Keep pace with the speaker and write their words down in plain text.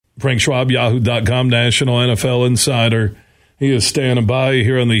Frank Schwab, Yahoo.com, National NFL Insider. He is standing by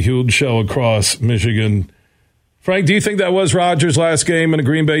here on the huge show across Michigan. Frank, do you think that was Rodgers' last game in a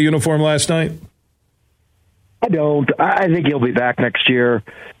Green Bay uniform last night? I don't. I think he'll be back next year.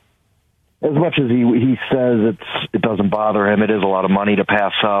 As much as he says it doesn't bother him, it is a lot of money to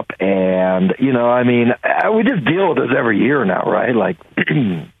pass up. And, we just deal with this every year now, right? Like,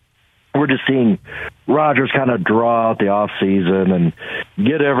 we're just seeing Rodgers kind of draw out the offseason and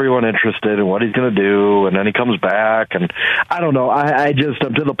get everyone interested in what he's going to do, and then he comes back. And I don't know. I'm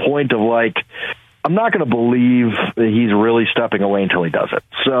to the point of, like, I'm not going to believe that he's really stepping away until he does it.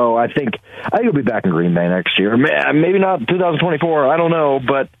 So I think he'll be back in Green Bay next year. Maybe not 2024. I don't know,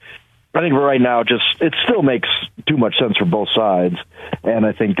 but I think for right now, it still makes too much sense for both sides, and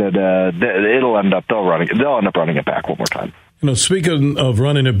I think that they'll end up running it back one more time. Speaking of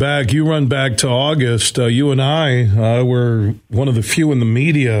running it back, you run back to August. You and I were one of the few in the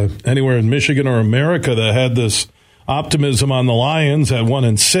media anywhere in Michigan or America that had this optimism on the Lions at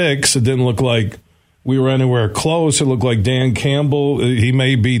 1-6. It didn't look like we were anywhere close. It looked like Dan Campbell, he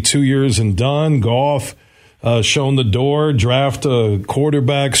may be 2 years and done. Goff shown the door, draft a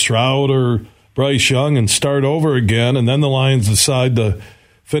quarterback, Stroud or Bryce Young, and start over again. And then the Lions decide to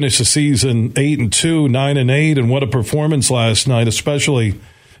finish the season 8-2, 9-8, and what a performance last night, especially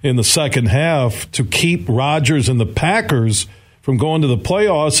in the second half, to keep Rodgers and the Packers from going to the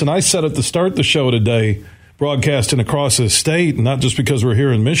playoffs. And I said at the start of the show today, broadcasting across the state, not just because we're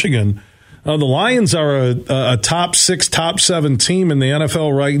here in Michigan, the Lions are a top 6, top 7 team in the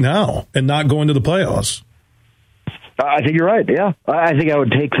NFL right now and not going to the playoffs. I think you're right, yeah. I think I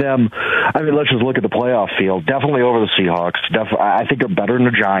would take them. Let's just look at the playoff field. Definitely over the Seahawks. I think they're better than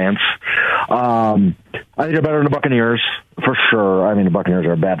the Giants. I think they're better than the Buccaneers, for sure. The Buccaneers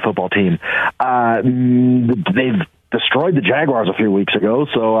are a bad football team. They've destroyed the Jaguars a few weeks ago,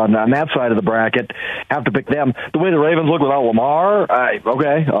 so on that side of the bracket, have to pick them. The way the Ravens look without Lamar,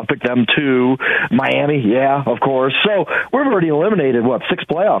 I'll pick them too. Miami, yeah, of course. So we've already eliminated, 6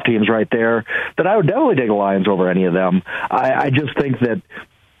 playoff teams right there, that I would definitely take the Lions over any of them. I just think that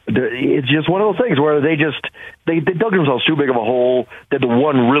it's just one of those things where they dug themselves too big of a hole. They had the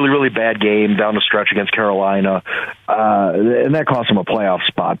one really, really bad game down the stretch against Carolina, and that cost them a playoff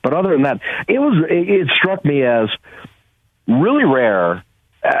spot. But other than that, it struck me as really rare,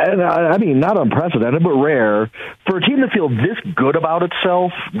 and not unprecedented, but rare, for a team to feel this good about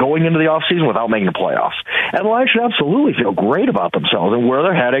itself going into the offseason without making the playoffs. And the Lions should absolutely feel great about themselves and where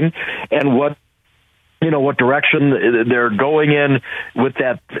they're heading and what direction they're going in with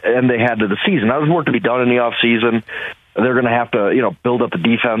that, and they had to the season. Now, there's work to be done in the offseason. They're going to have to, build up the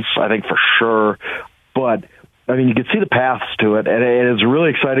defense, I think, for sure. But, you can see the paths to it, and it's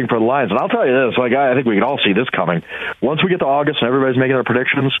really exciting for the Lions. And I'll tell you this, I think we can all see this coming. Once we get to August and everybody's making their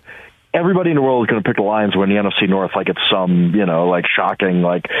predictions, everybody in the world is going to pick the Lions to win the NFC North like it's some, shocking,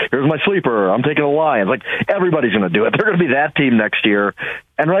 here's my sleeper, I'm taking the Lions. Everybody's going to do it. They're going to be that team next year,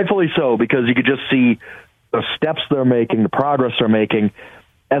 and rightfully so, because you could just see the steps they're making, the progress they're making.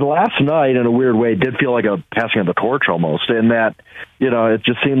 And last night, in a weird way, did feel like a passing of the torch almost, in that, it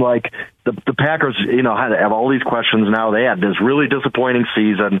just seemed like the Packers, had to have all these questions now. They had this really disappointing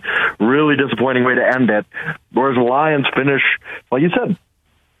season, really disappointing way to end it, whereas the Lions finish, like you said,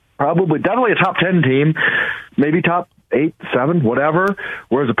 definitely a top 10 team, maybe top 8, 7, whatever,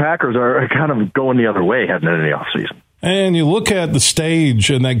 whereas the Packers are kind of going the other way heading into the offseason. And you look at the stage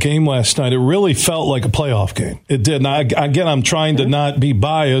in that game last night, it really felt like a playoff game. It did. Now, again, I'm trying to not be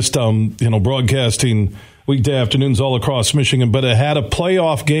biased, broadcasting weekday afternoons all across Michigan, but it had a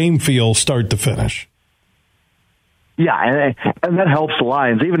playoff game feel start to finish. Yeah, and that helps the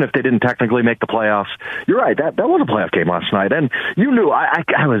Lions, even if they didn't technically make the playoffs. You're right, that was a playoff game last night. And you knew, I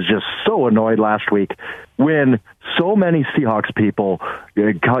was just so annoyed last week when so many Seahawks people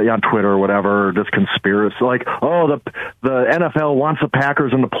on Twitter or whatever, this conspiracy, the NFL wants the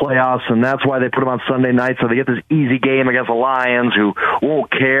Packers in the playoffs, and that's why they put them on Sunday night, so they get this easy game against the Lions who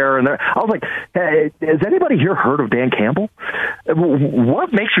won't care. And I was like, hey, has anybody here heard of Dan Campbell?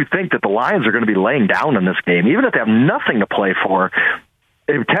 What makes you think that the Lions are going to be laying down in this game, even if they have nothing to play for?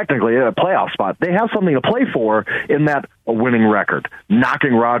 Technically a playoff spot. They have something to play for in that a winning record,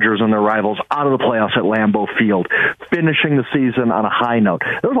 knocking Rodgers and their rivals out of the playoffs at Lambeau Field, finishing the season on a high note.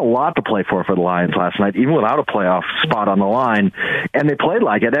 There was a lot to play for the Lions last night, even without a playoff spot on the line, and they played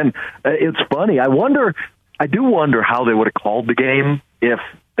like it. And it's funny. I do wonder how they would have called the game if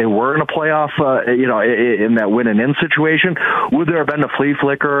they were in a playoff, in that win and in situation, would there have been a flea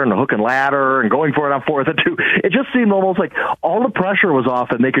flicker and a hook and ladder and going for it on 4th and 2? It just seemed almost like all the pressure was off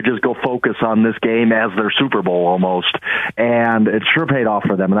and they could just go focus on this game as their Super Bowl almost. And it sure paid off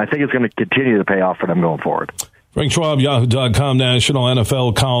for them. And I think it's going to continue to pay off for them going forward. Frank Schwab, Yahoo.com national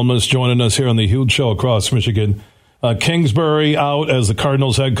NFL columnist, joining us here on the Huge Show across Michigan. Kingsbury out as the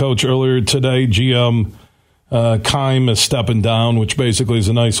Cardinals head coach earlier today. GM Keim is stepping down, which basically is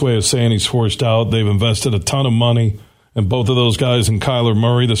a nice way of saying he's forced out. They've invested a ton of money in both of those guys and Kyler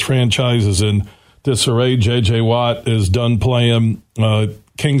Murray. This franchise is in disarray. J.J. Watt is done playing.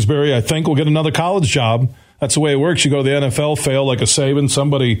 Kingsbury, I think, will get another college job. That's the way it works. You go to the NFL, fail like a Saban,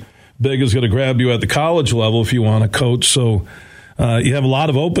 somebody big is going to grab you at the college level if you want to coach. So you have a lot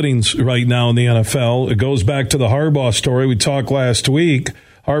of openings right now in the NFL. It goes back to the Harbaugh story. We talked last week.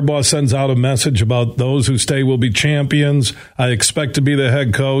 Harbaugh sends out a message about those who stay will be champions. I expect to be the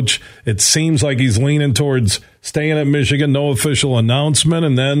head coach. It seems like he's leaning towards staying at Michigan. No official announcement.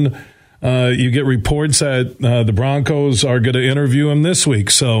 And then you get reports that the Broncos are going to interview him this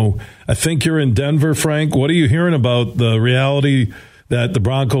week. So I think you're in Denver, Frank. What are you hearing about the reality that the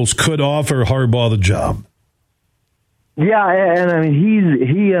Broncos could offer Harbaugh the job? Yeah, and I mean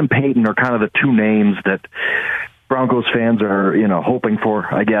he and Peyton are kind of the two names that Broncos fans are hoping for,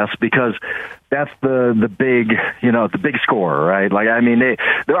 I guess, because that's the big score, right? Like, I mean,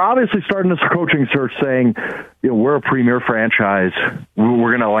 they're obviously starting this coaching search saying, we're a premier franchise,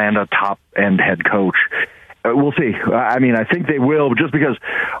 we're going to land a top end head coach. We'll see. I mean, I think they will, just because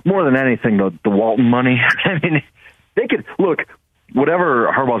more than anything, the Walton money. I mean, they could look. Whatever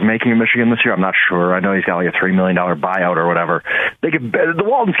Harbaugh's making in Michigan this year, I'm not sure. I know he's got like a $3 million buyout or whatever. The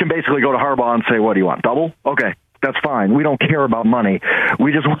Waltons can basically go to Harbaugh and say, "What do you want? Double? Okay, that's fine. We don't care about money.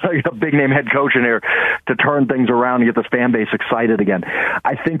 We just want a big name head coach in here to turn things around and get this fan base excited again."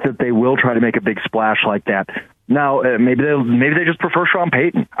 I think that they will try to make a big splash like that. Now, maybe they just prefer Sean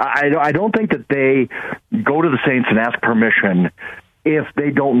Payton. I don't think that they go to the Saints and ask permission if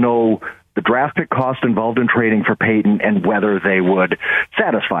they don't know the draft pick cost involved in trading for Peyton and whether they would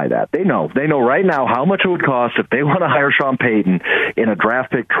satisfy that. They know right now how much it would cost if they want to hire Sean Payton in a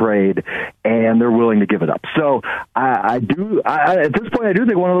draft pick trade, and they're willing to give it up. So at this point, I do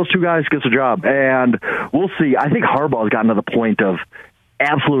think one of those two guys gets a job, and we'll see. I think Harbaugh's gotten to the point of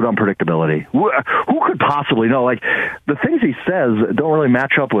absolute unpredictability. Who could possibly know? Like, the things he says don't really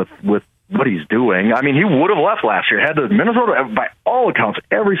match up with what he's doing. I mean, he would have left last year. Had the Minnesota, by all accounts,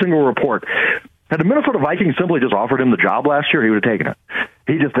 every single report, had the Minnesota Vikings simply just offered him the job last year, he would have taken it.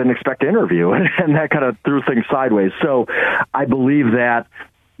 He just didn't expect to interview, and that kind of threw things sideways. So I believe that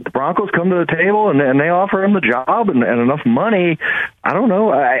the Broncos come to the table and they offer him the job and enough money. I don't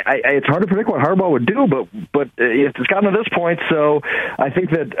know. It's hard to predict what Harbaugh would do, but it's gotten to this point. So I think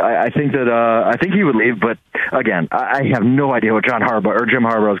he would leave. But again, I have no idea what Jim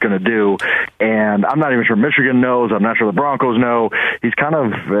Harbaugh is going to do, and I'm not even sure Michigan knows. I'm not sure the Broncos know. He's kind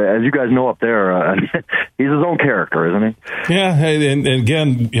of, as you guys know up there, he's his own character, isn't he? Yeah, and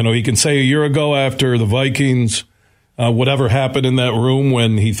again, he can say a year ago after the Vikings. Whatever happened in that room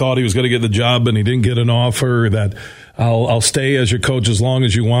when he thought he was going to get the job and he didn't get an offer, that I'll stay as your coach as long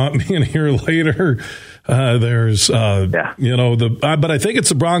as you want me. And a year later, but I think it's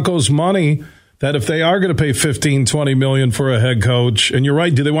the Broncos' money that if they are going to pay $15-20 million for a head coach, and you're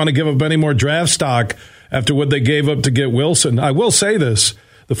right, do they want to give up any more draft stock after what they gave up to get Wilson? I will say this.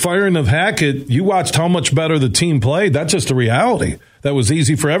 The firing of Hackett, you watched how much better the team played. That's just a reality. That was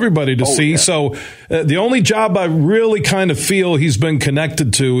easy for everybody to see. Yeah. So the only job I really kind of feel he's been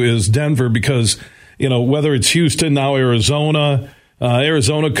connected to is Denver because, whether it's Houston, now Arizona.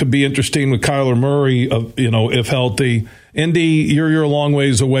 Arizona could be interesting with Kyler Murray, if healthy. Indy, you're a long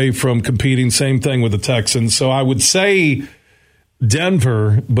ways away from competing. Same thing with the Texans. So I would say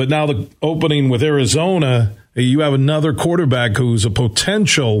Denver, but now the opening with Arizona, you have another quarterback who's a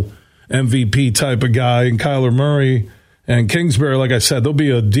potential MVP type of guy, and Kyler Murray and Kingsbury, like I said, there'll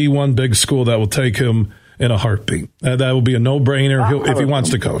be a D1 big school that will take him in a heartbeat. That will be a no-brainer if he wants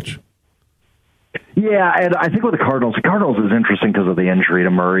to coach. Yeah, and I think with the Cardinals is interesting because of the injury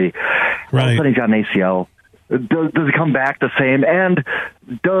to Murray. Right. All of a sudden he's got an ACL. Does he come back the same? And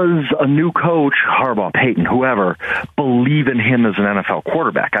does a new coach, Harbaugh, Peyton, whoever, believe in him as an NFL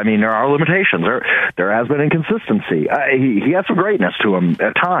quarterback? I mean, there are limitations. There has been inconsistency. He has some greatness to him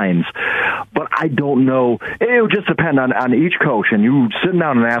at times, but I don't know. It would just depend on each coach, and you sitting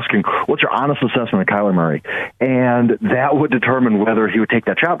down and asking, what's your honest assessment of Kyler Murray? And that would determine whether he would take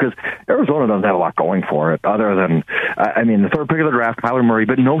that job, because Arizona doesn't have a lot going for it other than, the third pick of the draft, Kyler Murray,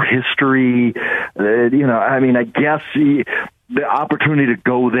 but no history. I guess the opportunity to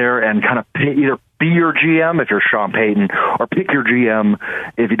go there and kind of either be your GM if you're Sean Payton or pick your GM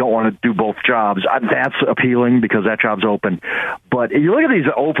if you don't want to do both jobs. That's appealing because that job's open. But you look at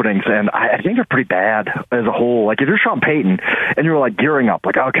these openings, and I think they're pretty bad as a whole. Like if you're Sean Payton and you're like gearing up,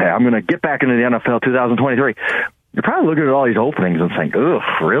 like, okay, I'm going to get back into the NFL 2023. You're probably looking at all these openings and saying, ugh,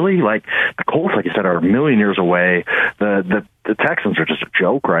 really? Like, the Colts, like you said, are a million years away. The Texans are just a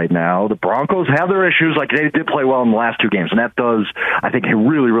joke right now. The Broncos have their issues. Like, they did play well in the last 2 games, and that does, I think,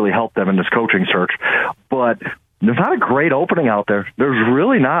 really, really help them in this coaching search. But there's not a great opening out there. There's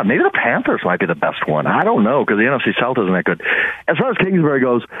really not. Maybe the Panthers might be the best one. I don't know, because the NFC South isn't that good. As far as Kingsbury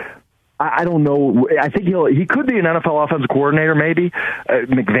goes, I don't know. I think he could be an NFL offensive coordinator, maybe.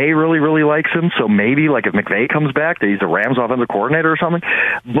 McVay really, really likes him, so maybe, like, if McVay comes back, that he's the Rams offensive coordinator or something.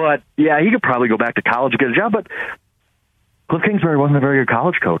 But, yeah, he could probably go back to college and get a job, but Cliff Kingsbury wasn't a very good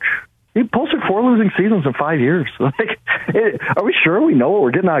college coach. He posted 4 losing seasons in 5 years. Like, are we sure we know what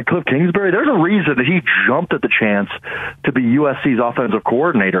we're getting out of Cliff Kingsbury? There's a reason that he jumped at the chance to be USC's offensive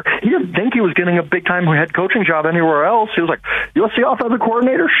coordinator. He didn't think he was getting a big-time head coaching job anywhere else. He was like, USC offensive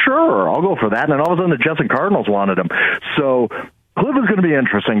coordinator? Sure, I'll go for that. And then all of a sudden the Jets and Cardinals wanted him. So Cliff is going to be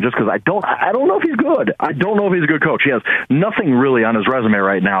interesting just because I don't know if he's good. I don't know if he's a good coach. He has nothing really on his resume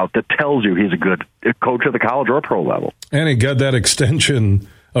right now that tells you he's a good coach at the college or pro level. And he got that extension,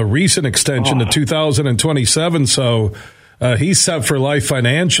 a recent extension to 2027, so he's set for life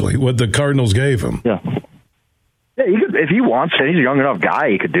financially, what the Cardinals gave him. Yeah, he could, if he wants to. He's a young enough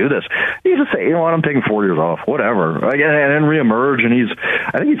guy, he could do this. He just say, you know what, I'm taking 4 years off, whatever, and then reemerge, and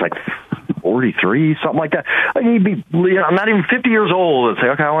I think he's like 43, something like that. Like he'd be, I'm not even 50 years old, and say,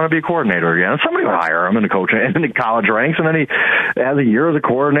 okay, I want to be a coordinator again. And somebody would hire him in the coaching, in the college ranks, and then he has a year as a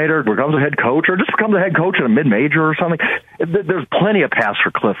coordinator, becomes a head coach, or just becomes a head coach in a mid-major or something. There's plenty of paths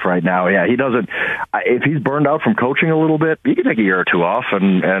for Cliff right now. Yeah, he doesn't. If he's burned out from coaching a little bit, he can take a year or 2 off,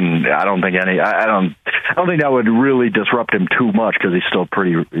 and I don't think I don't think that would really disrupt him too much because he's still a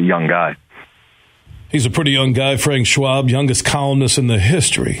pretty young guy. He's a pretty young guy, Frank Schwab, youngest columnist in the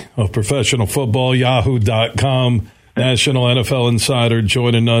history of professional football, Yahoo.com, National NFL Insider,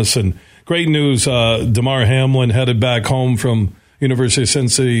 joining us. And great news, Damar Hamlin headed back home from University of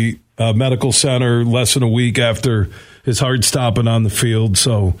Cincinnati Medical Center less than a week after his heart stopping on the field.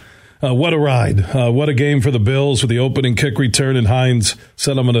 So what a ride. What a game for the Bills with the opening kick return. And Hines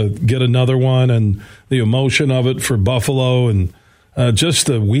said, I'm going to get another one. And the emotion of it for Buffalo and just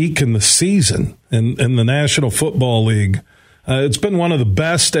the week and the season in the National Football League. It's been one of the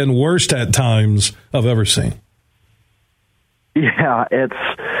best and worst at times I've ever seen. Yeah, it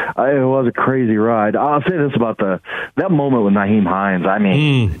was a crazy ride. I'll say this about that moment with Nyheim Hines. I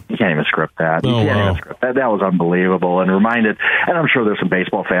mean, you can't even script that. You can't even script that. That was unbelievable and reminded, and I'm sure there's some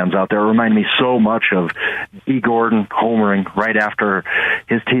baseball fans out there, reminded me so much of D. Gordon homering right after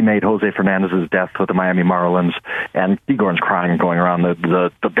his teammate Jose Fernandez's death with the Miami Marlins, and D. Gordon's crying and going around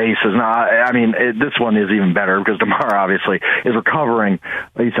the bases. Now, I mean, this one is even better because DeMar obviously is recovering.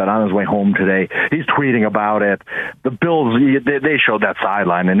 He said on his way home today, he's tweeting about it. The Bills, they showed that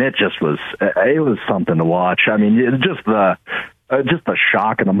sideline, and it was something to watch. I mean, just the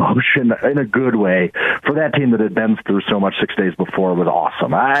shock and emotion in a good way for that team that had been through so much 6 days before was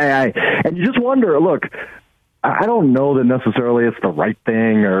awesome. And you just wonder, look, I don't know that necessarily it's the right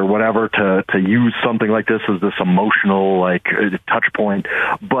thing or whatever to use something like this as this emotional, like, touch point,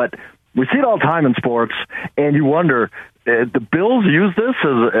 but we see it all the time in sports, and you wonder, the Bills use this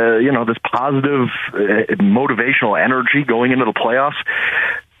as, this positive motivational energy going into the playoffs.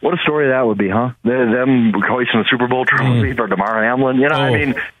 What a story that would be, huh? Them hoisting the Super Bowl trophy for Damar Hamlin. I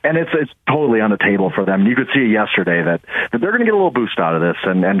mean, and it's totally on the table for them. You could see yesterday that they're going to get a little boost out of this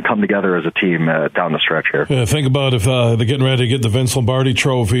and come together as a team down the stretch here. Yeah, think about if they're getting ready to get the Vince Lombardi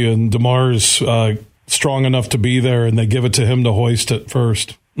trophy and Damar's strong enough to be there and they give it to him to hoist it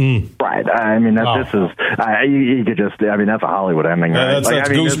first. Right. I mean, this is, you could just, I mean, that's a Hollywood ending. Right? That's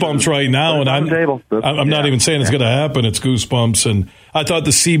goosebumps right now. And I'm not even saying it's going to happen. It's goosebumps. And I thought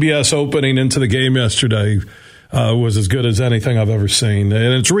the CBS opening into the game yesterday was as good as anything I've ever seen.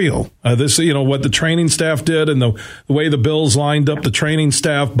 And it's real. This, what the training staff did and the way the Bills lined up the training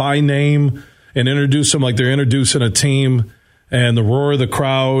staff by name and introduced them like they're introducing a team. And the roar of the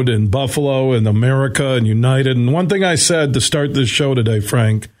crowd and Buffalo and America and United. And one thing I said to start this show today,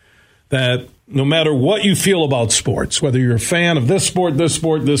 Frank, that no matter what you feel about sports, whether you're a fan of this sport,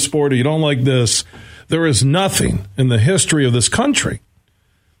 or you don't like this, there is nothing in the history of this country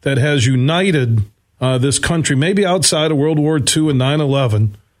that has united this country, maybe outside of World War II and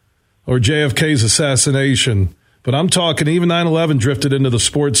 9/11 or JFK's assassination. But I'm talking even 9/11 drifted into the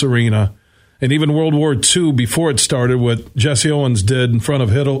sports arena. And even World War II, before it started, what Jesse Owens did in front of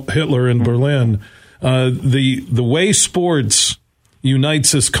Hitler in Berlin, the way sports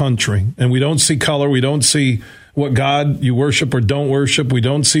unites this country, and we don't see color, we don't see what God you worship or don't worship, we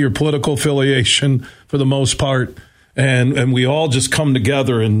don't see your political affiliation for the most part, and we all just come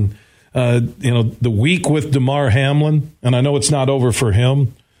together. And the week with Damar Hamlin, and I know it's not over for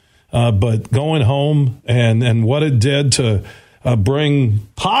him, but going home and what it did to bring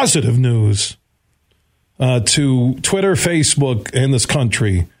positive news to Twitter, Facebook, and this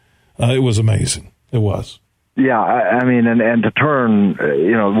country, it was amazing. It was. Yeah, I mean, and to turn,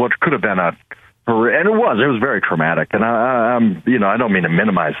 what could have been and it was very traumatic. And I don't mean to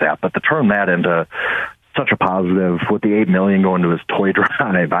minimize that, but to turn that into such a positive with the $8 million going to his toy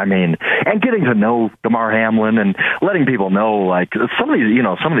drive. I mean, and getting to know Damar Hamlin and letting people know, like, some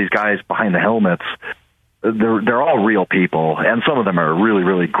of these guys behind the helmets, they're all real people, and some of them are really,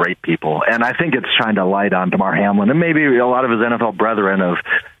 really great people. And I think it's trying to light on Damar Hamlin and maybe a lot of his NFL brethren of,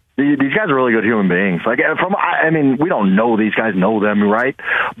 these guys are really good human beings. We don't know these guys, know them, right?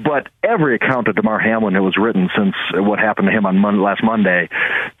 But every account of Damar Hamlin that was written since what happened to him on last Monday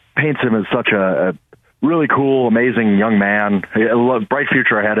paints him as such a really cool, amazing young man, a bright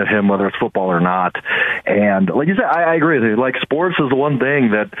future ahead of him, whether it's football or not. And like you said, I agree with you. Like, sports is the one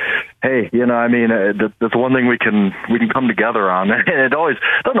thing that, hey, that's the one thing we can come together on. And it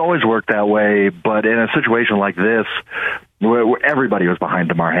doesn't always work that way, but in a situation like this, where everybody was behind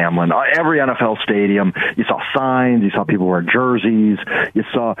Damar Hamlin. Every NFL stadium, you saw signs, you saw people wearing jerseys, you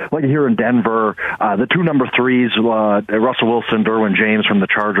saw, like here in Denver, the two number 3s, Russell Wilson, Derwin James from the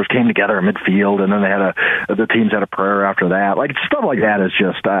Chargers came together in midfield, and then the teams had a prayer after that. Like, stuff like that is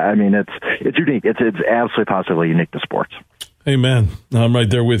just, it's unique. It's absolutely positively unique to sports. Amen. I'm right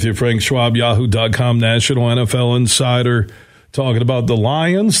there with you, Frank Schwab, Yahoo.com, National NFL Insider, talking about the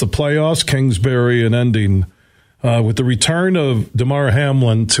Lions, the playoffs, Kingsbury, and ending with the return of Damar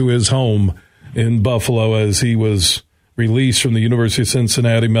Hamlin to his home in Buffalo as he was released from the University of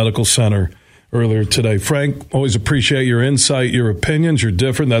Cincinnati Medical Center earlier today. Frank, always appreciate your insight, your opinions. You're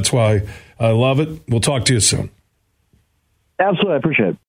different. That's why I love it. We'll talk to you soon. Absolutely. I appreciate it.